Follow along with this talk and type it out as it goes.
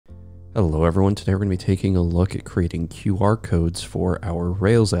Hello everyone, today we're going to be taking a look at creating QR codes for our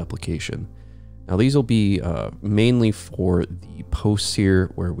Rails application. Now these will be mainly for the posts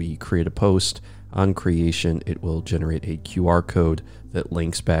here where we create a post. On creation, it will generate a QR code that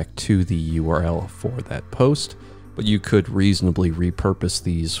links back to the URL for that post, but you could reasonably repurpose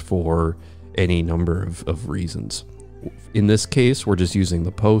these for any number of reasons. In this case, we're just using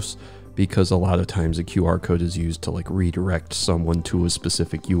the post because a lot of times a QR code is used to like redirect someone to a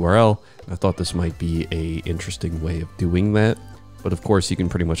specific URL. I thought this might be a interesting way of doing that. But of course you can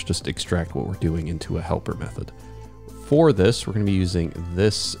pretty much just extract what we're doing into a helper method. For this, we're going to be using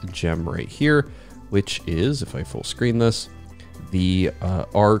this gem right here, which is, if I full screen this, the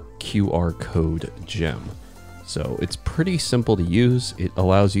rqrcode gem. So it's pretty simple to use. It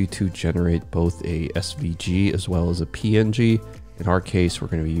allows you to generate both a SVG as well as a PNG. In our case, we're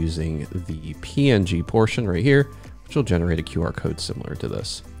going to be using the PNG portion right here, which will generate a QR code similar to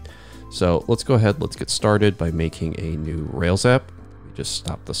this. So let's go ahead, let's get started by making a new Rails app. We just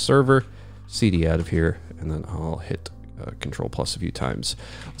stop the server, CD out of here, and then I'll hit Control plus a few times.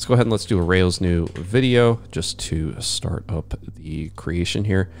 Let's go ahead and let's do a Rails new video just to start up the creation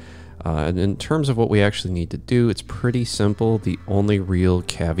here. And in terms of what we actually need to do, it's pretty simple. The only real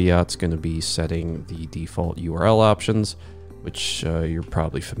caveat's going to be setting the default URL options, which you're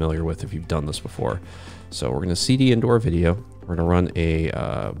probably familiar with if you've done this before. So we're going to CD into our video. We're going to run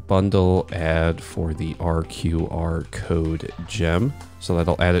a bundle add for the rqrcode gem. So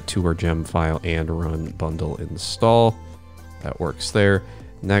that'll add it to our gem file and run bundle install. That works there.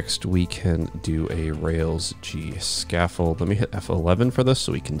 Next, we can do a Rails G scaffold. Let me hit F11 for this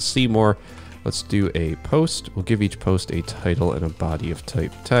so we can see more. Let's do a post. We'll give each post a title and a body of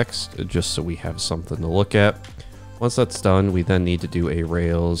type text, just so we have something to look at. Once that's done, we then need to do a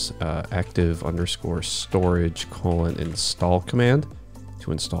Rails active_storage:install command.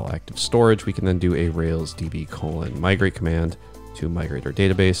 To install active storage, we can then do a Rails db:/migrate command to migrate our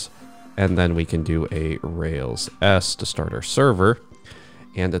database. And then we can do a Rails S to start our server.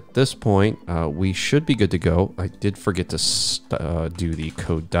 And at this point, we should be good to go. I did forget to do the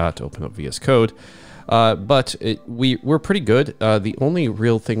code dot to open up VS Code. But we're pretty good. The only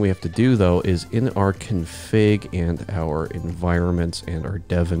real thing we have to do, though, is in our config and our environments and our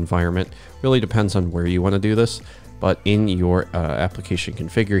dev environment. Really depends on where you want to do this. But in your application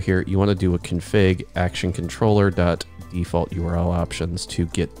configure here, you want to do a config action controller.default URL options to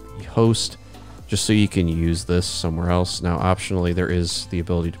get the host, just so you can use this somewhere else. Now, optionally, there is the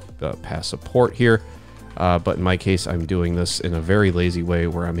ability to pass a port here. But in my case, I'm doing this in a very lazy way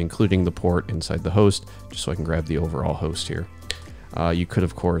where I'm including the port inside the host just so I can grab the overall host here. You could,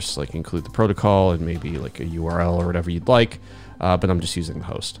 of course, like include the protocol and maybe like a URL or whatever you'd like, but I'm just using the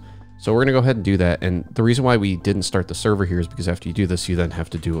host. So we're going to go ahead and do that. And the reason why we didn't start the server here is because after you do this, you then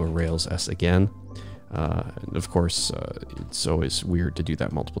have to do a Rails S again. And of course, it's always weird to do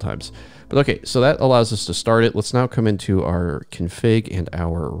that multiple times. But okay, so that allows us to start it. Let's now come into our config and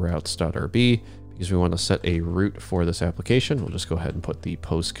our routes.rb. Because we want to set a route for this application. We'll just go ahead and put the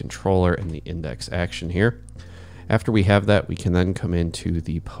post controller and the index action here. After we have that, we can then come into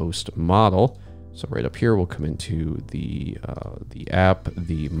the post model. So right up here, we'll come into the app,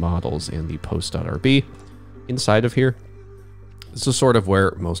 the models, and the post.rb. Inside of here, this is sort of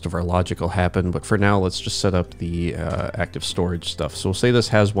where most of our logic will happen. But for now, let's just set up the active storage stuff. So we'll say this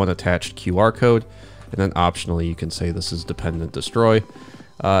has one attached QR code, and then optionally, you can say this is dependent destroy.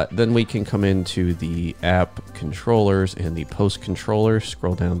 Then we can come into the app controllers and the post controller,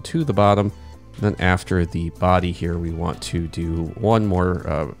 scroll down to the bottom. And then after the body here, we want to do one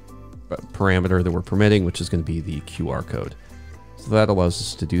more parameter that we're permitting, which is going to be the QR code. So that allows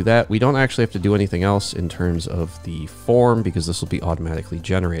us to do that. We don't actually have to do anything else in terms of the form because this will be automatically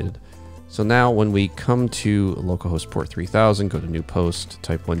generated. So now when we come to localhost port 3000, go to new post,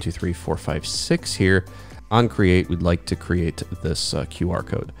 type 123456 here. On create, we'd like to create this QR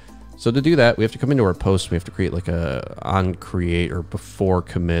code. So to do that, we have to come into our post. We have to create like a on create or before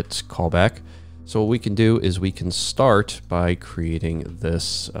commit callback. So what we can do is we can start by creating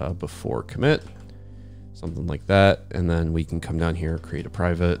this before commit, something like that. And then we can come down here, create a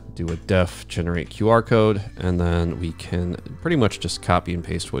private, do a def generate QR code, and then we can pretty much just copy and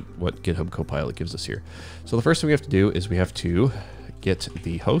paste what GitHub Copilot gives us here. So the first thing we have to do is we have to get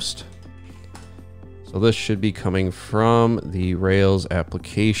the host. So this should be coming from the Rails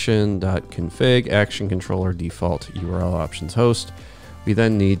application.config action controller default URL options host. We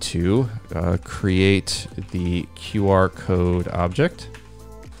then need to create the QR code object.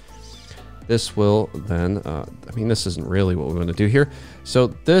 This will then, I mean, this isn't really what we want to do here. So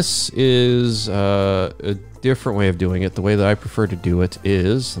this is different way of doing it. The way that I prefer to do it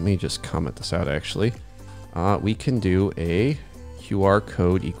is, let me just comment this out actually. We can do a QR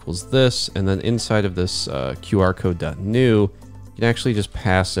code equals this, and then inside of this QR code.new, you can actually just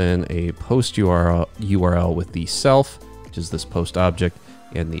pass in a post URL with the self, which is this post object,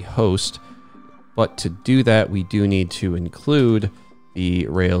 and the host. But to do that, we do need to include the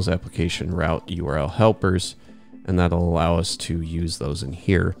Rails application route URL helpers, and that'll allow us to use those in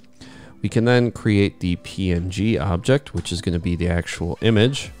here. We can then create the PNG object, which is going to be the actual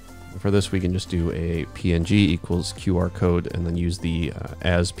image. For this, we can just do a PNG equals QR code and then use the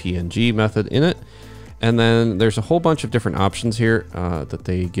as PNG method in it. And then there's a whole bunch of different options here that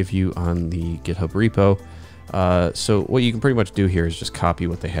they give you on the GitHub repo. So what you can pretty much do here is just copy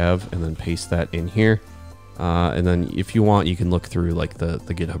what they have and then paste that in here. And then if you want, you can look through like the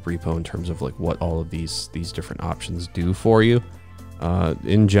GitHub repo in terms of like what all of these different options do for you.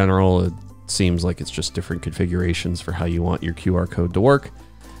 In general, it seems like it's just different configurations for how you want your QR code to work.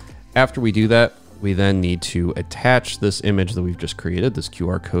 After we do that, we then need to attach this image that we've just created, this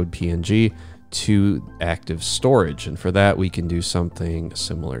QR code PNG, to active storage. And for that, we can do something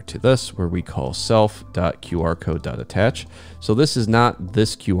similar to this, where we call self.qrcode.attach. So this is not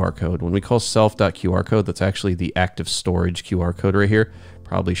this QR code. When we call self.qrcode, that's actually the active storage QR code right here.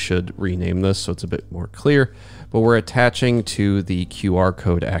 Probably should rename this so it's a bit more clear, but we're attaching to the QR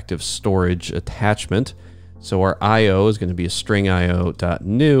code active storage attachment. So our IO is going to be a string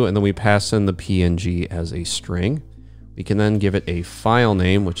IO.new, and then we pass in the PNG as a string. We can then give it a file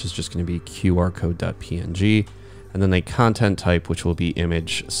name, which is just going to be qrcode.png, and then a content type, which will be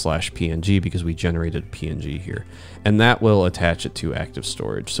image/PNG because we generated PNG here. And that will attach it to active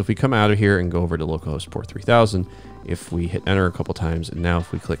storage. So if we come out of here and go over to localhost port 3000, if we hit enter a couple times, and now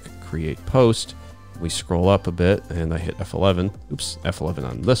if we click create post, we scroll up a bit and I hit F11, oops, F11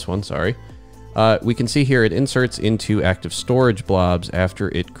 on this one, sorry. We can see here it inserts into active storage blobs after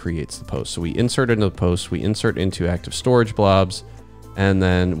it creates the post. So we insert into the post, we insert into active storage blobs, and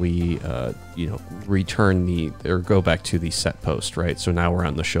then we, return go back to the set post, right? So now we're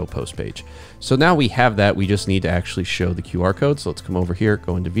on the show post page. So now we have that, we just need to actually show the QR code. So let's come over here,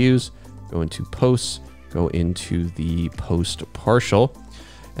 go into views, go into posts, go into the post partial.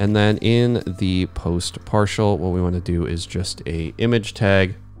 And then in the post partial, what we want to do is just a image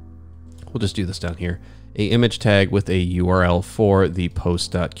tag. We'll just do this down here. A image tag with a URL for the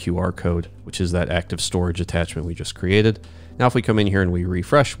post.qr code, which is that active storage attachment we just created. Now, if we come in here and we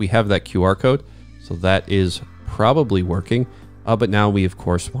refresh, we have that QR code. So that is probably working. But now we, of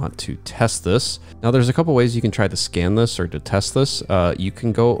course, want to test this. Now, there's a couple ways you can try to scan this or to test this. You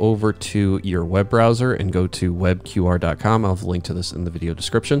can go over to your web browser and go to webqr.com. I'll have a link to this in the video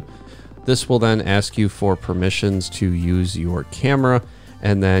description. This will then ask you for permissions to use your camera.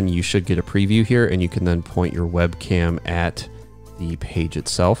 And then you should get a preview here, and you can then point your webcam at the page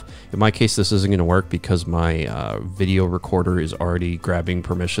itself. In my case, this isn't going to work because my video recorder is already grabbing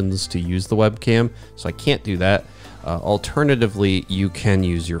permissions to use the webcam, so I can't do that. Alternatively, you can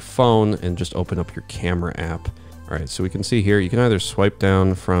use your phone and just open up your camera app. All right, so we can see here, you can either swipe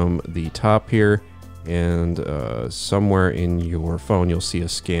down from the top here, and somewhere in your phone, you'll see a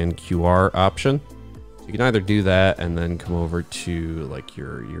scan QR option. You can either do that and then come over to like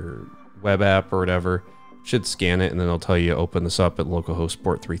your web app or whatever, should scan it, and then it'll tell you open this up at localhost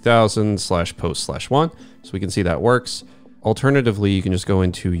port 3000/post/1. So we can see that works. Alternatively, you can just go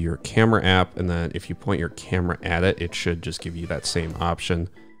into your camera app, and then if you point your camera at it, it should just give you that same option.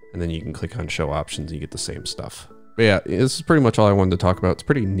 And then you can click on show options and you get the same stuff. But yeah, this is pretty much all I wanted to talk about. It's a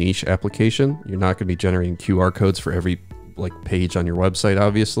pretty niche application. You're not going to be generating QR codes for every page on your website,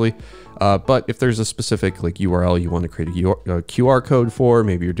 obviously. But if there's a specific like URL you want to create a QR code for,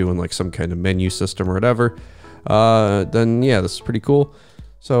 maybe you're doing like some kind of menu system or whatever, then yeah, this is pretty cool.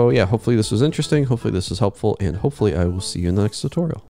 So yeah, hopefully this was interesting. Hopefully this is helpful, and hopefully I will see you in the next tutorial.